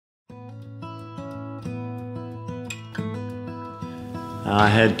I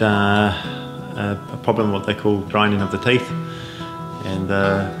had a problem what they call grinding of the teeth, and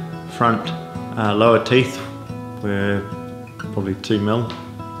the front lower teeth were probably 2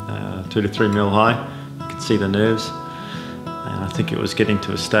 to 3 mil high. You could see the nerves, and I think it was getting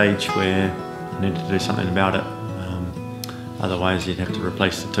to a stage where I needed to do something about it. Otherwise you'd have to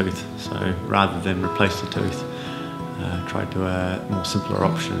replace the tooth. So rather than replace the tooth, tried to a more simpler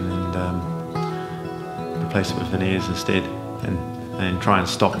option and replace it with veneers instead, and try and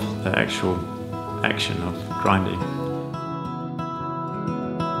stop the actual action of grinding.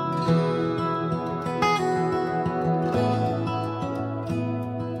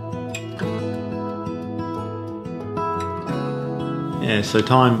 Yeah, so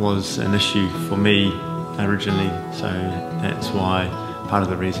time was an issue for me originally, so that's why, part of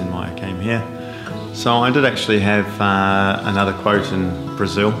the reason why I came here. So I did actually have another quote in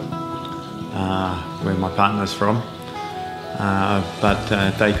Brazil, where my partner's from,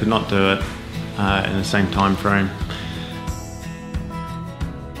 but they could not do it in the same time frame.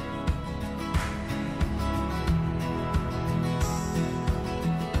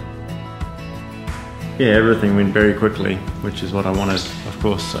 Yeah, everything went very quickly, which is what I wanted, of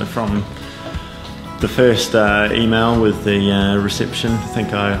course. So from the first email with the reception, I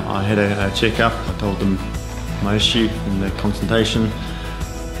think I had a checkup. I told them my issue in the consultation.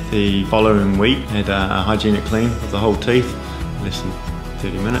 The following week, had a hygienic clean of the whole teeth, less than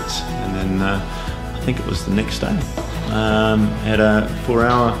 30 minutes, and then I think it was the next day. Had a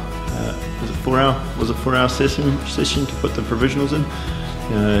 4-hour, was it 4-hour session to put the provisionals in.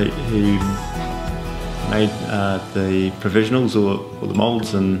 He made the provisionals or the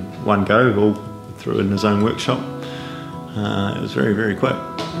moulds in one go, all through in his own workshop. It was very, very quick.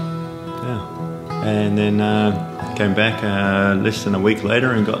 Yeah. And then came back less than a week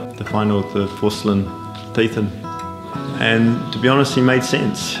later and got the final of the porcelain teeth in. And to be honest, he made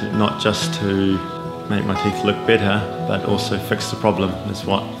sense, not just to make my teeth look better, but also fix the problem is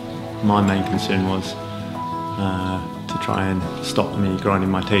what my main concern was, to try and stop me grinding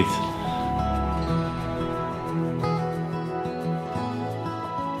my teeth.